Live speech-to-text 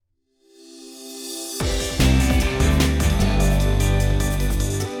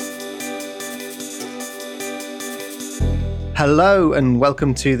Hello and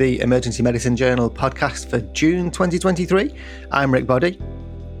welcome to the Emergency Medicine Journal podcast for June 2023. I'm Rick Boddy.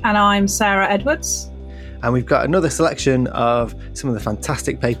 And I'm Sarah Edwards. And we've got another selection of some of the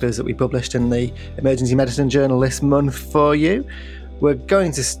fantastic papers that we published in the Emergency Medicine Journal this month for you. We're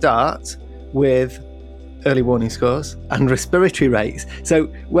going to start with early warning scores and respiratory rates. So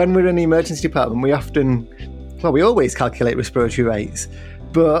when we're in the emergency department, we always calculate respiratory rates,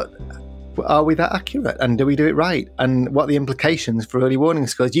 but are we that accurate, and do we do it right, and what are the implications for early warning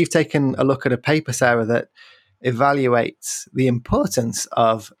scores? You've taken a look at a paper, Sarah, that evaluates the importance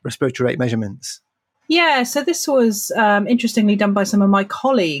of respiratory rate measurements. Yeah, so this was interestingly done by some of my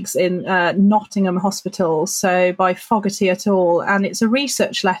colleagues in Nottingham Hospital, so by Fogarty et al. And it's a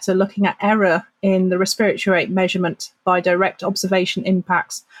research letter looking at error in the respiratory rate measurement by direct observation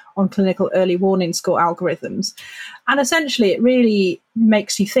impacts on clinical early warning score algorithms. And essentially, it really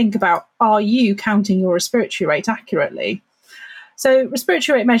makes you think about, are you counting your respiratory rate accurately? So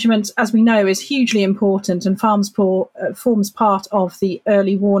respiratory rate measurement, as we know, is hugely important and forms part of the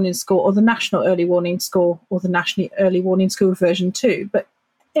early warning score, or the National Early Warning Score, or the National Early Warning Score version 2. But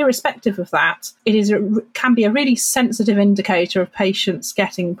irrespective of that, can be a really sensitive indicator of patients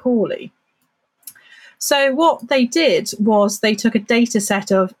getting poorly. So what they did was they took a data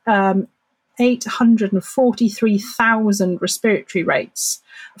set of 843,000 respiratory rates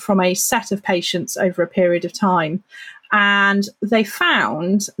from a set of patients over a period of time. And they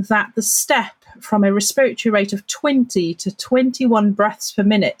found that the step from a respiratory rate of 20 to 21 breaths per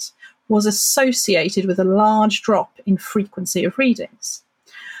minute was associated with a large drop in frequency of readings.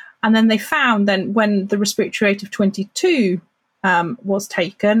 And then they found when the respiratory rate of 22 was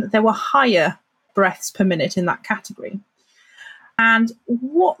taken, there were higher breaths per minute in that category. And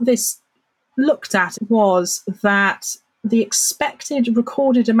what this looked at was that the expected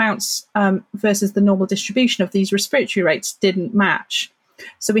recorded amounts versus the normal distribution of these respiratory rates didn't match.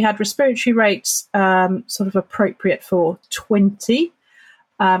 So we had respiratory rates sort of appropriate for 20.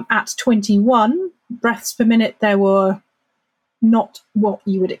 At 21 breaths per minute, there were not what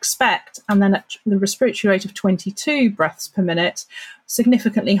you would expect. And then at the respiratory rate of 22 breaths per minute,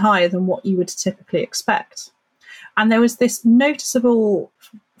 significantly higher than what you would typically expect. And there was this noticeable,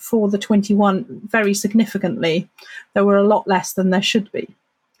 for the 21, very significantly, there were a lot less than there should be.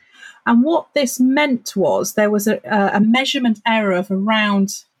 And what this meant was there was a measurement error of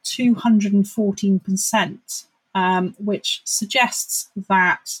around 214%, which suggests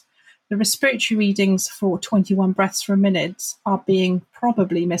that the respiratory readings for 21 breaths per minute are being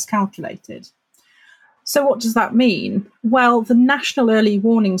probably miscalculated. So what does that mean? Well, the National Early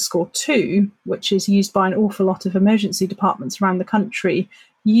Warning Score 2, which is used by an awful lot of emergency departments around the country,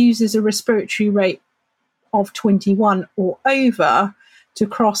 uses a respiratory rate of 21 or over to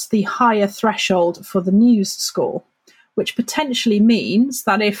cross the higher threshold for the news score, which potentially means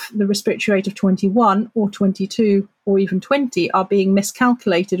that if the respiratory rate of 21 or 22 or even 20 are being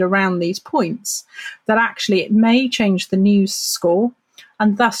miscalculated around these points, that actually it may change the news score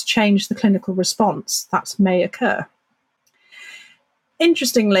and thus change the clinical response that may occur.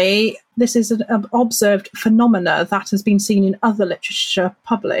 Interestingly, this is an observed phenomena that has been seen in other literature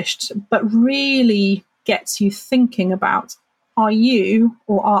published, but really gets you thinking about, are you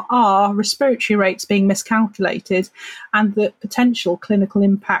or are our respiratory rates being miscalculated, and the potential clinical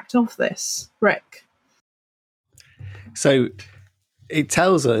impact of this? Rick? So it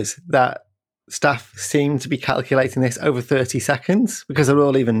tells us that staff seem to be calculating this over 30 seconds because they're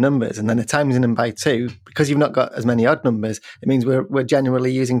all even numbers, and then they're timing them by 2. Because you've not got as many odd numbers, it means we're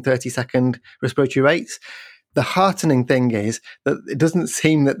generally using 30-second respiratory rates. The heartening thing is that it doesn't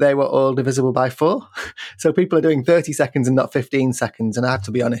seem that they were all divisible by 4. So people are doing 30 seconds and not 15 seconds. And I have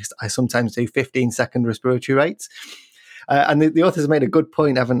to be honest, I sometimes do 15-second respiratory rates. And the authors made a good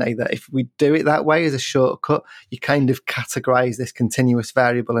point, haven't they, that if we do it that way as a shortcut, you kind of categorize this continuous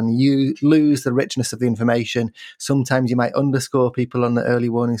variable and you lose the richness of the information. Sometimes you might underscore people on the early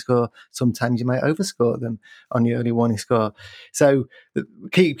warning score. Sometimes you might overscore them on the early warning score. So the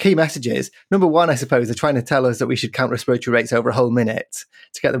key messages, number one, I suppose, they're trying to tell us that we should count respiratory rates over a whole minute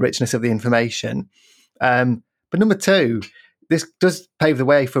to get the richness of the information. But number two, this does pave the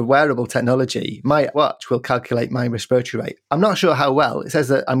way for wearable technology. My watch will calculate my respiratory rate. I'm not sure how well. It says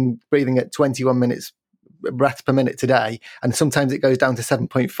that I'm breathing at 21 minutes breaths per minute today, and sometimes it goes down to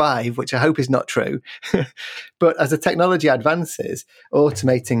 7.5, which I hope is not true. But as the technology advances,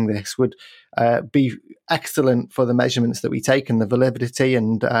 automating this would be excellent for the measurements that we take and the validity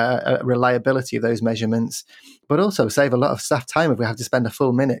and reliability of those measurements, but also save a lot of staff time if we have to spend a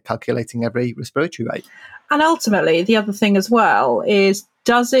full minute calculating every respiratory rate. And ultimately, the other thing as well is,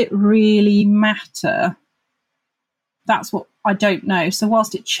 does it really matter That's what I don't know. So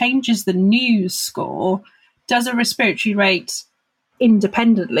whilst it changes the news score, does a respiratory rate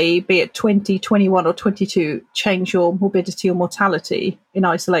independently, be it 20, 21 or 22, change your morbidity or mortality in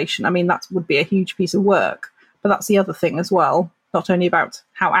isolation? I mean, that would be a huge piece of work, but that's the other thing as well. Not only about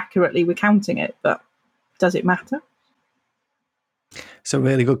how accurately we're counting it, but does it matter? It's a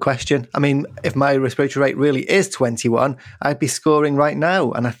really good question. I mean, if my respiratory rate really is 21, I'd be scoring right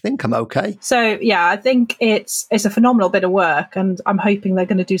now, and I think I'm okay. So, yeah, I think it's a phenomenal bit of work, and I'm hoping they're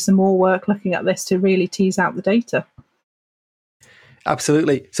going to do some more work looking at this to really tease out the data.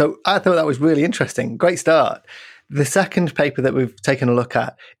 Absolutely. So I thought that was really interesting. Great start. The second paper that we've taken a look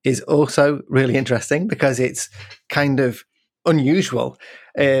at is also really interesting because it's kind of unusual.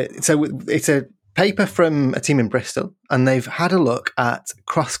 So it's a paper from a team in Bristol, and they've had a look at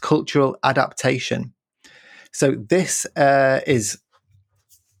cross-cultural adaptation. So this is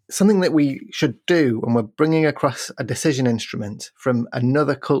something that we should do when we're bringing across a decision instrument from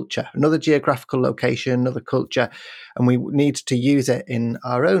another culture, another geographical location, another culture, and we need to use it in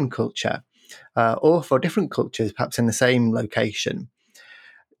our own culture or for different cultures, perhaps in the same location.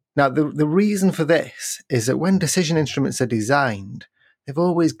 Now, the reason for this is that when decision instruments are designed, they've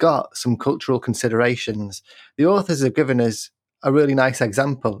always got some cultural considerations. The authors have given us a really nice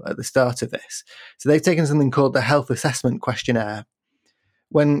example at the start of this. So they've taken something called the Health Assessment Questionnaire.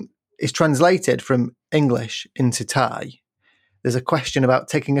 When it's translated from English into Thai, there's a question about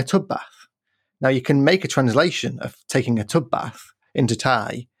taking a tub bath. Now, you can make a translation of taking a tub bath into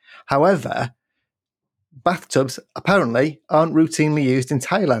Thai. However, bathtubs apparently aren't routinely used in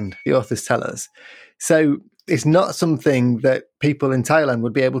Thailand, the authors tell us. So it's not something that people in Thailand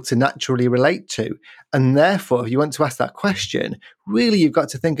would be able to naturally relate to. And therefore, if you want to ask that question, really you've got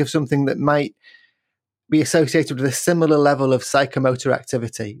to think of something that might be associated with a similar level of psychomotor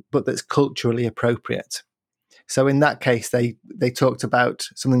activity, but that's culturally appropriate. So in that case, they talked about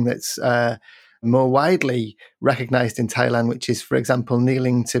something that's more widely recognized in Thailand, which is, for example,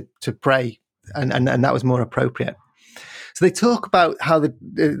 kneeling to pray, and that was more appropriate. So they talk about how the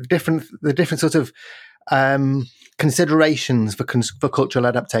different sort of considerations for cultural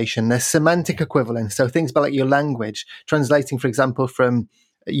adaptation. There's semantic equivalence, so things about like your language, translating, for example, from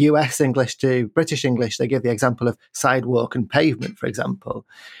US English to British English. They give the example of sidewalk and pavement, for example.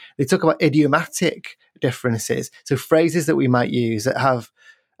 They talk about idiomatic differences, so phrases that we might use that have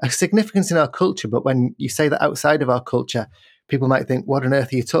a significance in our culture, but when you say that outside of our culture, people might think, what on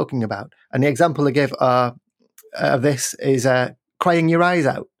earth are you talking about? And the example they give of this is crying your eyes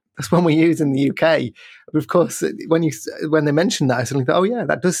out. That's one we use in the UK. But of course, when they mention that, I suddenly thought, oh yeah,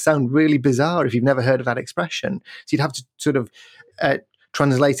 that does sound really bizarre if you've never heard of that expression. So you'd have to sort of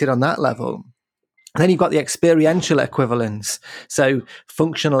translated on that level. And then you've got the experiential equivalence, so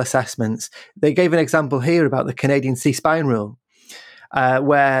functional assessments. They gave an example here about the Canadian C-spine rule,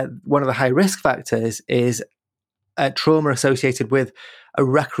 where one of the high-risk factors is trauma associated with a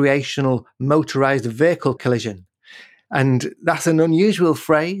recreational motorized vehicle collision. And that's an unusual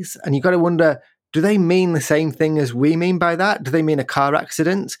phrase, and you've got to wonder, do they mean the same thing as we mean by that? Do they mean a car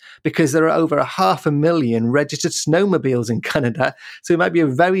accident? Because there are over 500,000 registered snowmobiles in Canada. So it might be a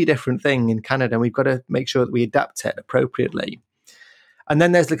very different thing in Canada. And we've got to make sure that we adapt it appropriately. And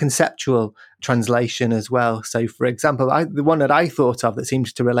then there's the conceptual translation as well. So, for example, the one that I thought of that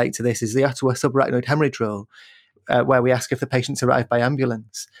seems to relate to this is the Ottawa subarachnoid hemorrhage rule, where we ask if the patient's arrived by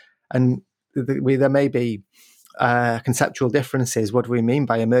ambulance. And there may be conceptual differences. What do we mean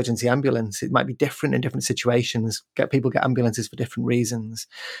by emergency ambulance? It might be different in different situations. People get ambulances for different reasons.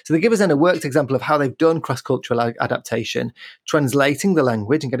 So they give us then a worked example of how they've done cross-cultural adaptation, translating the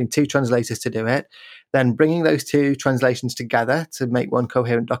language and getting two translators to do it, then bringing those two translations together to make one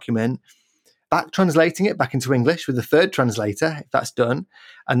coherent document, back translating it back into English with the third translator, if that's done,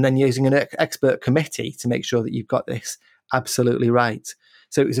 and then using an expert committee to make sure that you've got this absolutely right.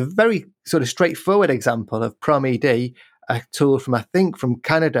 So it was a very sort of straightforward example of PromED, a tool from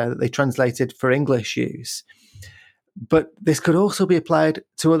Canada that they translated for English use. But this could also be applied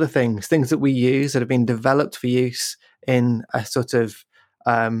to other things that we use that have been developed for use in a sort of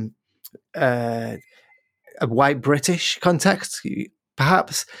a white British context,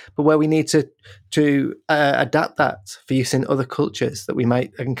 perhaps, but where we need to adapt that for use in other cultures that we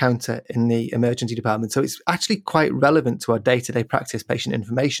might encounter in the emergency department. So it's actually quite relevant to our day-to-day practice, patient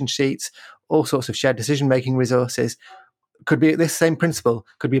information sheets, all sorts of shared decision-making resources. Could be this same principle,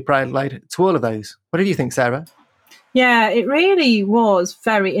 could be applied to all of those. What do you think, Sarah? Yeah, it really was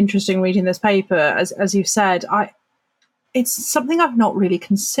very interesting reading this paper. As you've said, it's something I've not really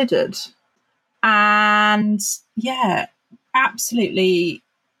considered. And yeah, absolutely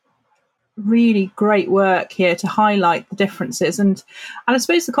really great work here to highlight the differences. And I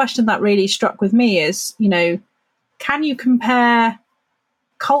suppose the question that really struck with me is, can you compare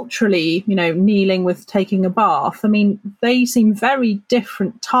culturally, kneeling with taking a bath? I mean, they seem very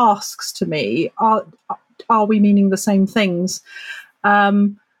different tasks to me. Are we meaning the same things?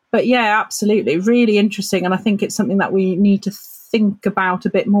 But yeah, absolutely. Really interesting. And I think it's something that we need to think about a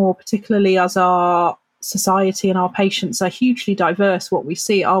bit more, particularly as our society and our patients are hugely diverse. What we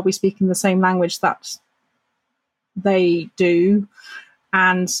see, are we speaking the same language that they do?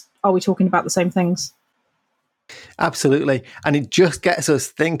 And are we talking about the same things? Absolutely. And it just gets us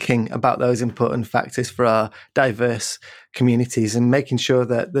thinking about those important factors for our diverse communities and making sure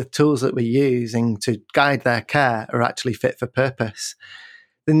that the tools that we're using to guide their care are actually fit for purpose.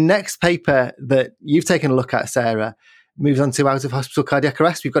 The next paper that you've taken a look at, Sarah, moves on to out-of-hospital cardiac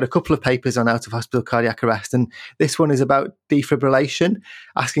arrest. We've got a couple of papers on out-of-hospital cardiac arrest, and this one is about defibrillation,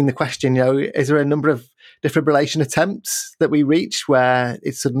 asking the question, is there a number of defibrillation attempts that we reach where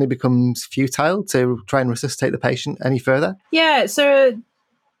it suddenly becomes futile to try and resuscitate the patient any further? Yeah, so a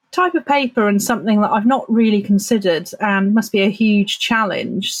type of paper and something that I've not really considered and must be a huge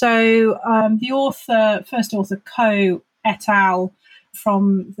challenge. So the first author, Ko et al.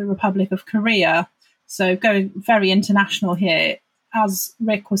 From the Republic of Korea, so going very international here, as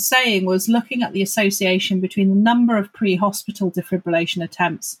Rick was saying, was looking at the association between the number of pre-hospital defibrillation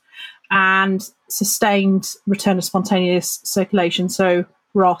attempts and sustained return of spontaneous circulation, so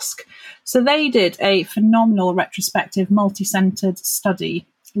ROSC. So they did a phenomenal retrospective multi-centered study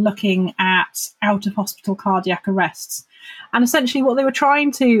looking at out-of-hospital cardiac arrests. And essentially what they were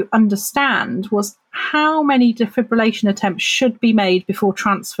trying to understand was how many defibrillation attempts should be made before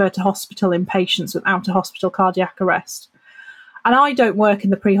transfer to hospital in patients with out-of-hospital cardiac arrest. And I don't work in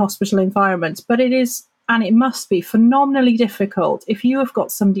the pre-hospital environment, but it is, and it must be, phenomenally difficult. If you have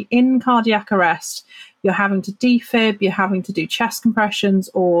got somebody in cardiac arrest, you're having to defib, you're having to do chest compressions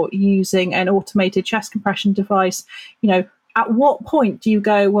or using an automated chest compression device, at what point do you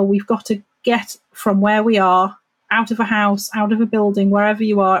go, well, we've got to get from where we are, out of a house, out of a building, wherever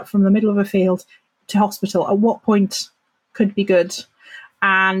you are, from the middle of a field to hospital? At what point could be good?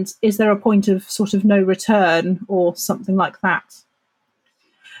 And is there a point of sort of no return or something like that?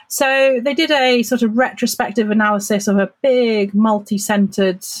 So they did a sort of retrospective analysis of a big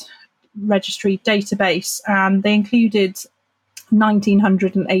multi-centered registry database, and they included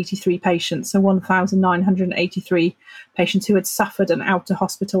 1,983 patients, so 1,983 patients who had suffered an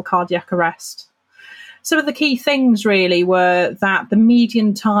out-of-hospital cardiac arrest. Some of the key things really were that the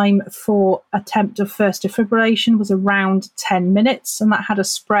median time for attempt of first defibrillation was around 10 minutes, and that had a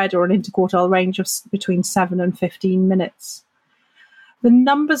spread or an interquartile range of between 7 and 15 minutes. The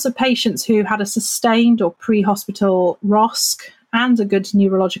numbers of patients who had a sustained or pre-hospital ROSC and a good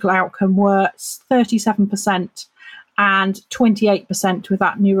neurological outcome were 37% and 28% with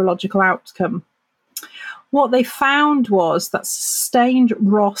that neurological outcome. What they found was that sustained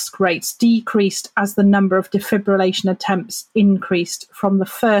ROSC rates decreased as the number of defibrillation attempts increased from the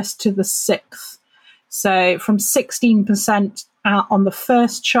first to the sixth. So from 16% on the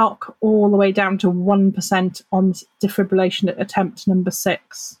first shock all the way down to 1% on defibrillation attempt number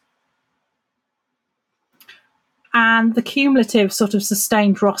 6. And the cumulative sort of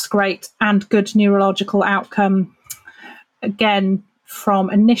sustained ROSC rate and good neurological outcome, again, from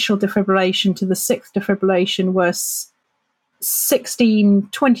initial defibrillation to the sixth defibrillation was 16,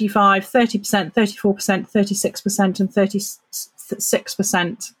 25, 30%, 34%, 36%, and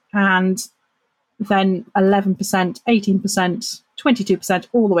 36%, and then 11%, 18%, 22%,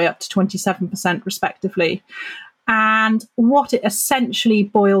 all the way up to 27%, respectively. And what it essentially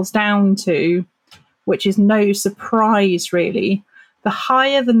boils down to, which is no surprise really, the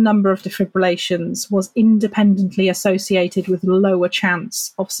higher the number of defibrillations was independently associated with lower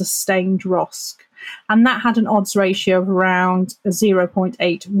chance of sustained ROSC. And that had an odds ratio of around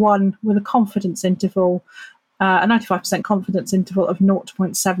 0.81 with a confidence interval, a 95% confidence interval of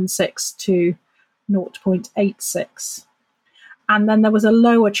 0.76 to 0.86. And then there was a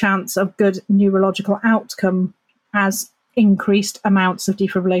lower chance of good neurological outcome as increased amounts of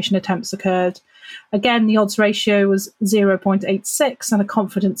defibrillation attempts occurred. Again, the odds ratio was 0.86 and a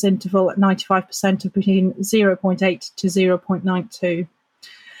confidence interval at 95% of between 0.8 to 0.92.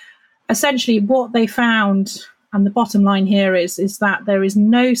 Essentially, what they found, and the bottom line here is that there is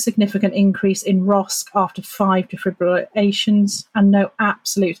no significant increase in ROSC after 5 defibrillations and no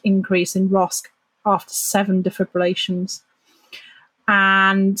absolute increase in ROSC after 7 defibrillations.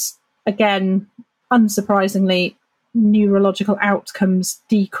 And again, unsurprisingly, neurological outcomes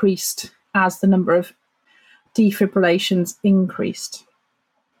decreased as the number of defibrillations increased.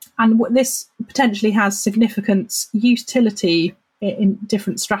 And this potentially has significant utility in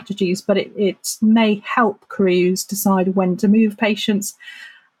different strategies, but it may help crews decide when to move patients,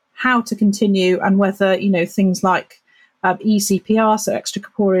 how to continue, and whether, things like ECPR, so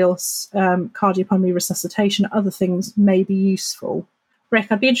extracorporeal cardiopulmonary resuscitation, other things may be useful.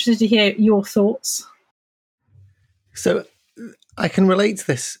 Rick, I'd be interested to hear your thoughts. So I can relate to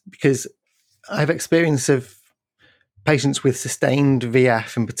this because I have experience of patients with sustained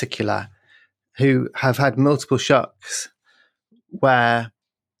VF in particular who have had multiple shocks where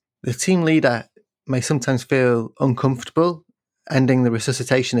the team leader may sometimes feel uncomfortable ending the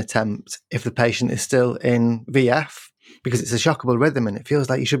resuscitation attempt if the patient is still in VF because it's a shockable rhythm and it feels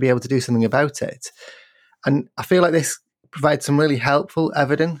like you should be able to do something about it. And I feel like this provides some really helpful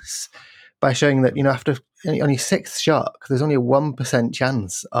evidence by showing that, after only sixth shock, there's only a 1%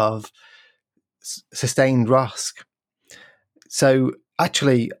 chance of sustained ROSC. So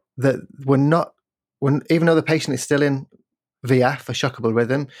actually, even though the patient is still in VF, a shockable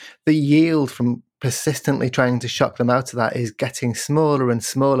rhythm, the yield from persistently trying to shock them out of that is getting smaller and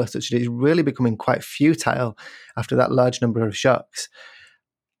smaller, such that it's really becoming quite futile after that large number of shocks.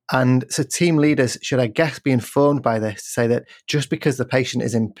 And so team leaders should, I guess, be informed by this to say that just because the patient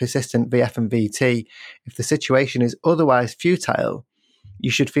is in persistent VF and VT, if the situation is otherwise futile,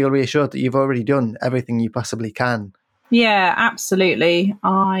 you should feel reassured that you've already done everything you possibly can. Yeah, absolutely.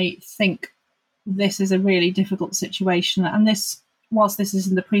 I think this is a really difficult situation. And whilst this is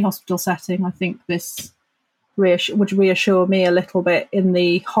in the pre-hospital setting, I think this would reassure me a little bit in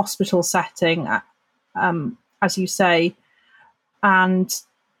the hospital setting, as you say, and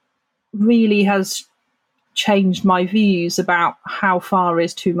really has changed my views about how far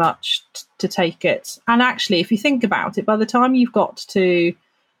is too much to take it. And actually, if you think about it, by the time you've got to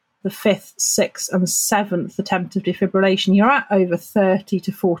the 5th, 6th and 7th attempt of defibrillation, you're at over 30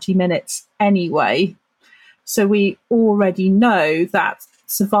 to 40 minutes anyway. So we already know that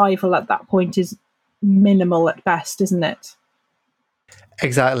survival at that point is minimal at best, isn't it?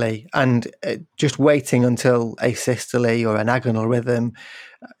 Exactly. And just waiting until asystole or an agonal rhythm,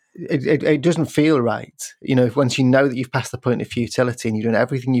 it doesn't feel right. Once you know that you've passed the point of futility and you've done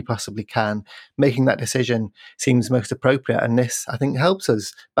everything you possibly can, making that decision seems most appropriate. And this, I think,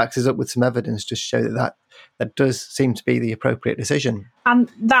 backs us up with some evidence to show that does seem to be the appropriate decision. And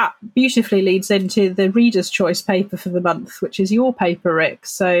that beautifully leads into the Reader's Choice paper for the month, which is your paper, Rick.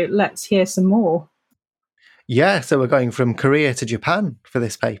 So let's hear some more. Yeah, so we're going from Korea to Japan for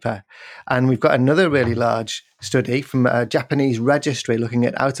this paper. And we've got another really large study from a Japanese registry looking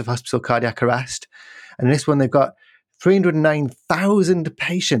at out-of-hospital cardiac arrest. And in this one, they've got 309,000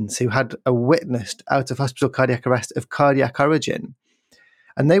 patients who had a witnessed out-of-hospital cardiac arrest of cardiac origin.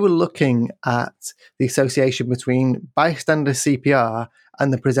 And they were looking at the association between bystander CPR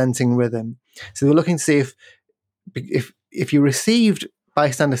and the presenting rhythm. So they were looking to see if you received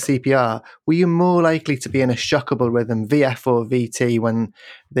bystander CPR, were you more likely to be in a shockable rhythm, VF or VT, when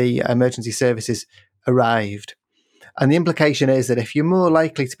the emergency services arrived? And the implication is that if you're more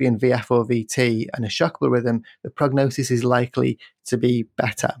likely to be in VF or VT and a shockable rhythm, the prognosis is likely to be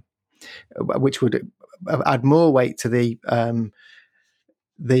better, which would add more weight to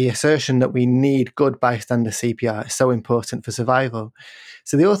the assertion that we need good bystander CPR. It's so important for survival.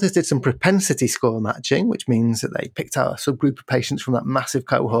 So the authors did some propensity score matching, which means that they picked out a subgroup of patients from that massive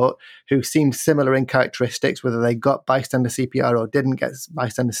cohort who seemed similar in characteristics, whether they got bystander CPR or didn't get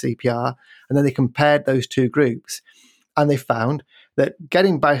bystander CPR. And then they compared those two groups. And they found that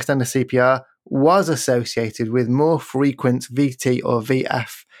getting bystander CPR was associated with more frequent VT or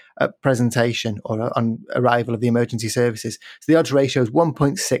VF at presentation or on arrival of the emergency services. So the odds ratio is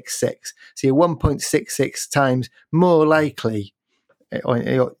 1.66. So you're 1.66 times more likely, or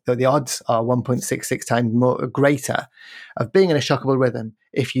the odds are 1.66 times greater of being in a shockable rhythm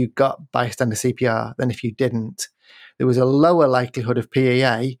if you got bystander CPR than if you didn't. There was a lower likelihood of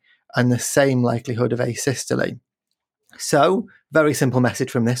PEA and the same likelihood of asystole. So, very simple message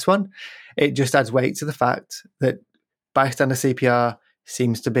from this one. It just adds weight to the fact that bystander CPR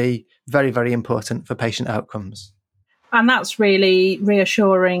seems to be very, very important for patient outcomes. And that's really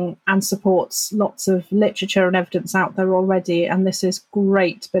reassuring and supports lots of literature and evidence out there already. And this is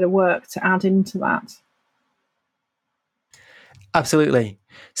great bit of work to add into that. Absolutely.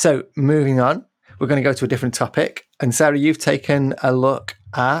 So moving on, we're going to go to a different topic. And Sarah, you've taken a look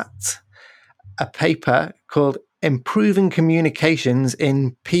at a paper called Improving Communications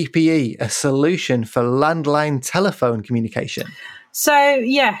in PPE, a solution for landline telephone communication. So,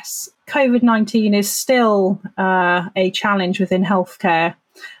 yes, COVID-19 is still a challenge within healthcare.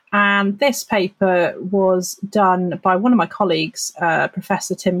 And this paper was done by one of my colleagues,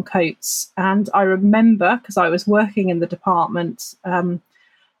 Professor Tim Coates. And I remember, because I was working in the department,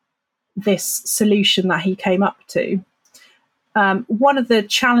 this solution that he came up to. One of the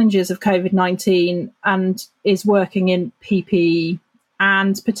challenges of COVID-19 and is working in PPE,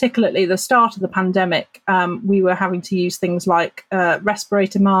 and particularly the start of the pandemic, we were having to use things like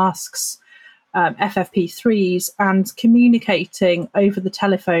respirator masks, FFP3s, and communicating over the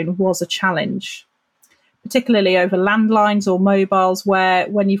telephone was a challenge, particularly over landlines or mobiles, where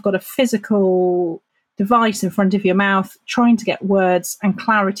when you've got a physical device in front of your mouth, trying to get words and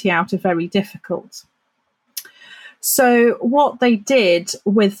clarity out are very difficult. So what they did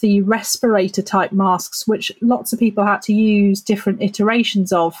with the respirator type masks, which lots of people had to use different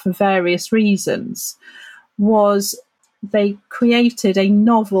iterations of for various reasons, was they created a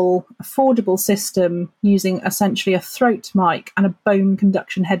novel, affordable system using essentially a throat mic and a bone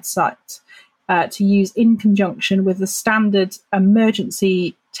conduction headset to use in conjunction with the standard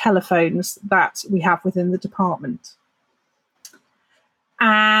emergency telephones that we have within the department.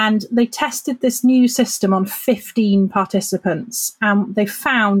 And they tested this new system on 15 participants, and they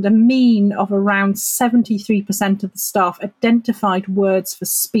found a mean of around 73% of the staff identified words for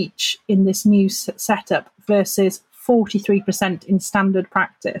speech in this new setup versus 43% in standard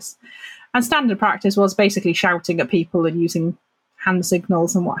practice. And standard practice was basically shouting at people and using hand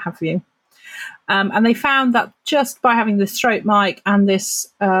signals and what have you. And they found that just by having this throat mic and this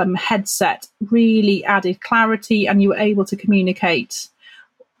headset really added clarity, and you were able to communicate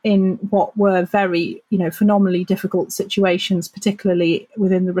in what were very, phenomenally difficult situations, particularly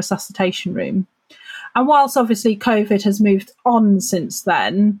within the resuscitation room. And whilst obviously COVID has moved on since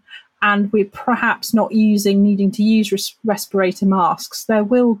then, and we're perhaps not needing to use respirator masks, there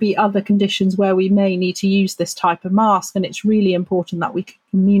will be other conditions where we may need to use this type of mask, and it's really important that we can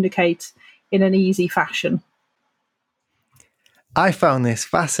communicate in an easy fashion. I found this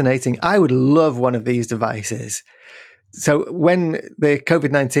fascinating. I would love one of these devices. So when the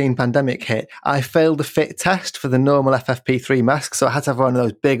COVID-19 pandemic hit, I failed the fit test for the normal FFP3 mask, so I had to have one of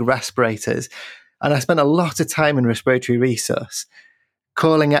those big respirators. And I spent a lot of time in respiratory resource,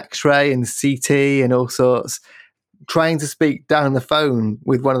 calling X-ray and CT and all sorts, trying to speak down the phone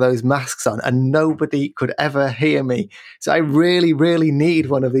with one of those masks on, and nobody could ever hear me. So I really, really need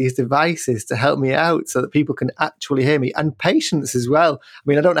one of these devices to help me out so that people can actually hear me, and patients as well. I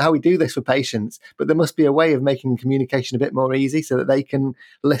mean, I don't know how we do this for patients, but there must be a way of making communication a bit more easy so that they can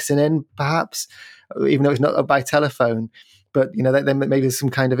listen in, perhaps, even though it's not by telephone. But, then maybe there's some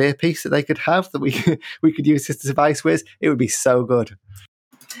kind of earpiece that they could have that we could use this device with. It would be so good.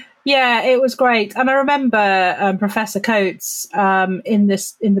 Yeah, it was great. And I remember Professor Coates in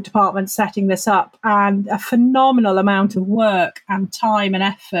the department setting this up, and a phenomenal amount of work and time and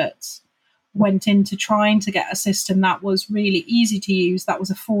effort went into trying to get a system that was really easy to use, that was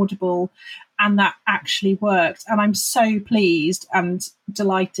affordable, and that actually worked. And I'm so pleased and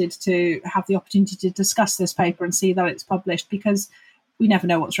delighted to have the opportunity to discuss this paper and see that it's published, because we never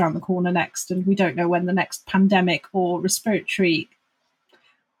know what's around the corner next, and we don't know when the next pandemic or respiratory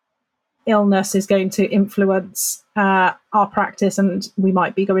illness is going to influence our practice, and we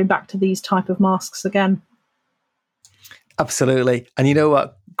might be going back to these type of masks again. Absolutely. And you know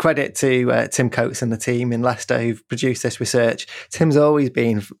what? Credit to Tim Coates and the team in Leicester who've produced this research. Tim's always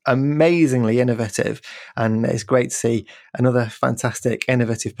been amazingly innovative, and it's great to see another fantastic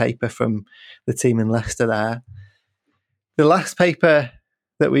innovative paper from the team in Leicester there. The last paper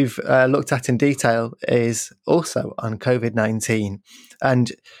that we've looked at in detail is also on COVID-19.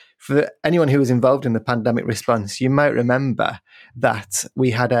 And for anyone who was involved in the pandemic response, you might remember that we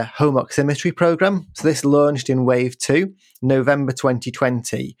had a home oximetry program. So this launched in wave 2, November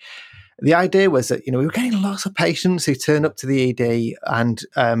 2020. The idea was that, we were getting lots of patients who turn up to the ED and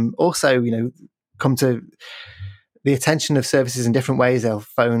also, come to the attention of services in different ways. They'll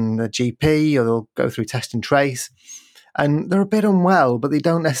phone the GP or they'll go through test and trace. And they're a bit unwell, but they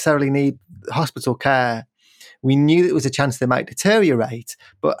don't necessarily need hospital care. We knew there was a chance they might deteriorate,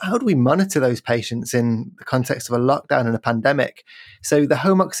 but how do we monitor those patients in the context of a lockdown and a pandemic? So the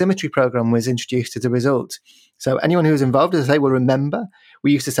home oximetry program was introduced as a result. So anyone who was involved, as I say, will remember,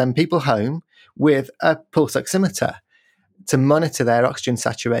 we used to send people home with a pulse oximeter to monitor their oxygen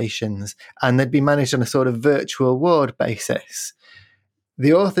saturations, and they'd be managed on a sort of virtual ward basis.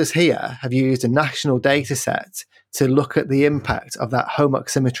 The authors here have used a national data set to look at the impact of that home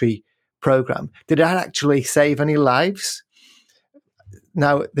oximetry program. Did it actually save any lives?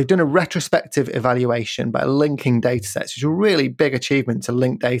 Now, they've done a retrospective evaluation by linking data sets, which is a really big achievement to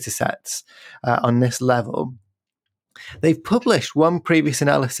link data sets on this level. They've published one previous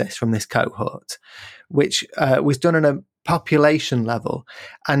analysis from this cohort, which was done on a population level.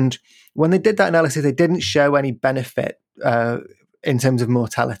 And when they did that analysis, they didn't show any benefit in terms of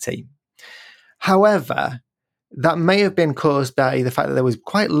mortality. However, that may have been caused by the fact that there was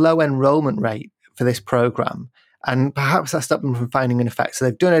quite low enrollment rate for this program, and perhaps that stopped them from finding an effect. So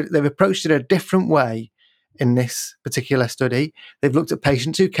they've approached it a different way in this particular study. They've looked at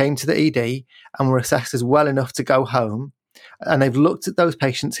patients who came to the ED and were assessed as well enough to go home, and they've looked at those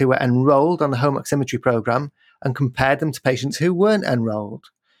patients who were enrolled on the home oximetry program and compared them to patients who weren't enrolled.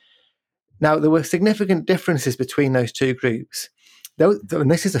 Now, there were significant differences between those two groups. And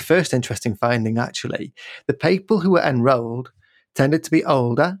this is the first interesting finding, actually. The people who were enrolled tended to be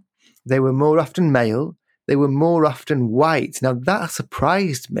older. They were more often male. They were more often white. Now, that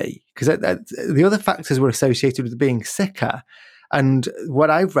surprised me because the other factors were associated with being sicker. And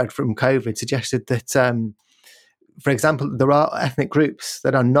what I've read from COVID suggested that, for example, there are ethnic groups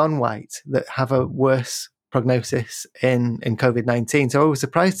that are non-white that have a worse prognosis in COVID-19. So I was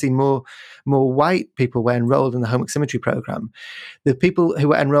surprised to see more white people were enrolled in the home oximetry program. The people who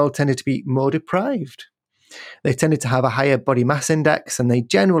were enrolled tended to be more deprived. They tended to have a higher body mass index, and they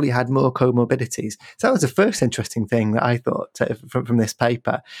generally had more comorbidities. So that was the first interesting thing that I thought from this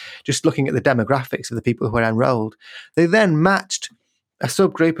paper, just looking at the demographics of the people who were enrolled. They then matched a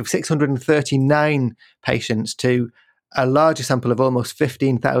subgroup of 639 patients to a larger sample of almost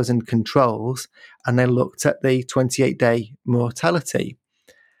 15,000 controls, and they looked at the 28-day mortality.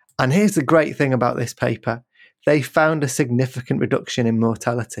 And here's the great thing about this paper. They found a significant reduction in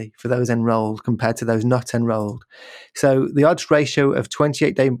mortality for those enrolled compared to those not enrolled. So the odds ratio of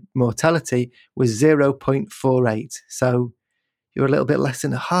 28-day mortality was 0.48. So you're a little bit less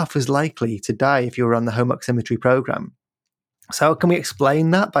than half as likely to die if you were on the home oximetry program. So can we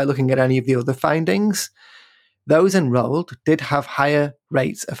explain that by looking at any of the other findings? Those enrolled did have higher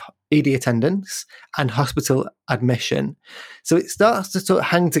rates of ED attendance and hospital admission. So it starts to sort of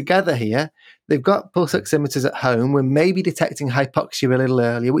hang together here. They've got pulse oximeters at home. We're maybe detecting hypoxia a little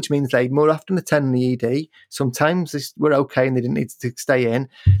earlier, which means they more often attend the ED. Sometimes they were okay and they didn't need to stay in.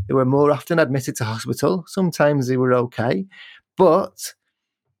 They were more often admitted to hospital. Sometimes they were okay, but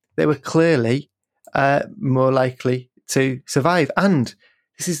they were clearly more likely to survive. And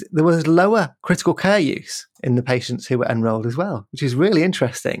there was lower critical care use in the patients who were enrolled as well, which is really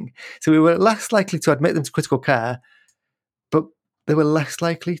interesting. So we were less likely to admit them to critical care, but they were less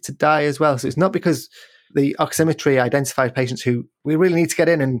likely to die as well. So it's not because the oximetry identified patients who we really need to get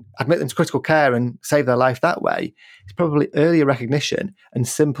in and admit them to critical care and save their life that way. It's probably earlier recognition and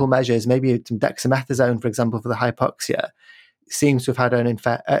simple measures, maybe some dexamethasone, for example, for the hypoxia, seems to have had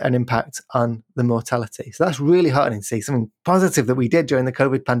an impact on the mortality. So that's really heartening to see something positive that we did during the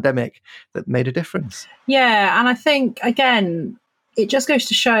COVID pandemic that made a difference. Yeah, and I think, again, it just goes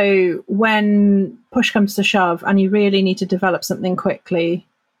to show when push comes to shove and you really need to develop something quickly,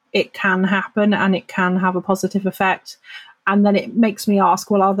 it can happen and it can have a positive effect. And then it makes me ask,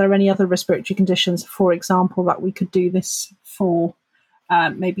 well, are there any other respiratory conditions, for example, that we could do this for?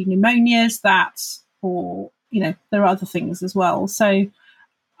 Maybe pneumonias, or there are other things as well. So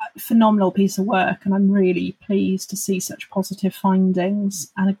phenomenal piece of work, and I'm really pleased to see such positive findings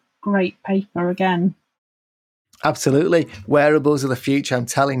and a great paper again. Absolutely. Wearables are the future. I'm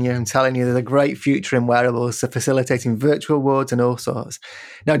telling you, there's a great future in wearables for facilitating virtual wards and all sorts.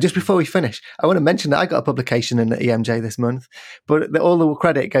 Now, just before we finish, I want to mention that I got a publication in the EMJ this month, but all the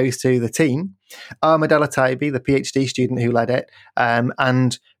credit goes to the team, Ahmed El-Ataibi, the PhD student who led it,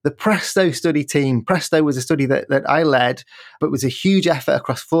 and the Presto study team. Presto was a study that I led, but was a huge effort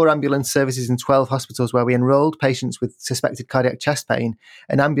across 4 ambulance services in 12 hospitals where we enrolled patients with suspected cardiac chest pain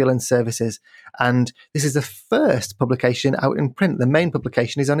in ambulance services. And this is the first publication out in print. The main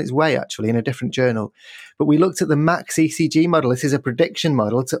publication is on its way, actually, in a different journal. But we looked at the MAX ECG model. This is a prediction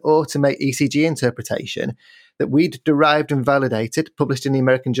model to automate ECG interpretation that we'd derived and validated, published in the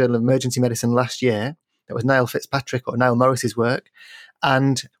American Journal of Emergency Medicine last year. That was Niall Fitzpatrick or Niall Morris's work.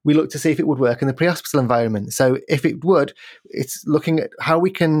 And we looked to see if it would work in the pre-hospital environment. So if it would, it's looking at how we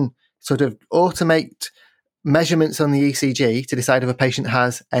can sort of automate measurements on the ECG to decide if a patient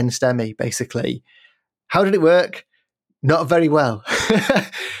has NSTEMI, basically. How did it work? Not very well.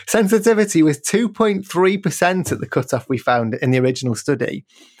 Sensitivity was 2.3% at the cutoff we found in the original study.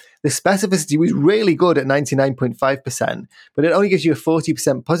 The specificity was really good at 99.5%, but it only gives you a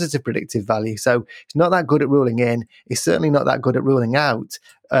 40% positive predictive value. So it's not that good at ruling in. It's certainly not that good at ruling out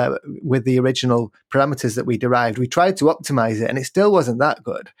with the original parameters that we derived. We tried to optimize it and it still wasn't that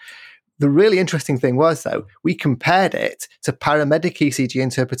good. The really interesting thing was, though, we compared it to paramedic ECG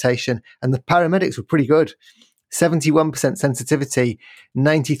interpretation, and the paramedics were pretty good. 71% sensitivity,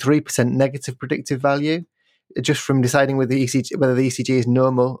 93% negative predictive value, just from deciding whether the ECG is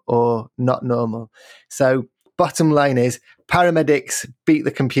normal or not normal. So bottom line is paramedics beat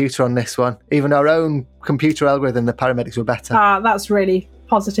the computer on this one. Even our own computer algorithm, the paramedics were better. That's really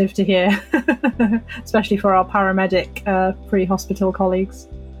positive to hear, especially for our paramedic pre-hospital colleagues.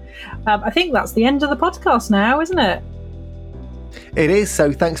 I think that's the end of the podcast now, isn't it? It is.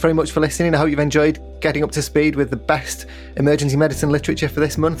 So thanks very much for listening. I hope you've enjoyed getting up to speed with the best emergency medicine literature for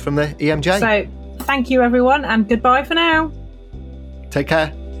this month from the EMJ. So thank you, everyone, and goodbye for now. Take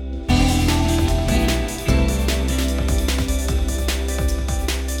care.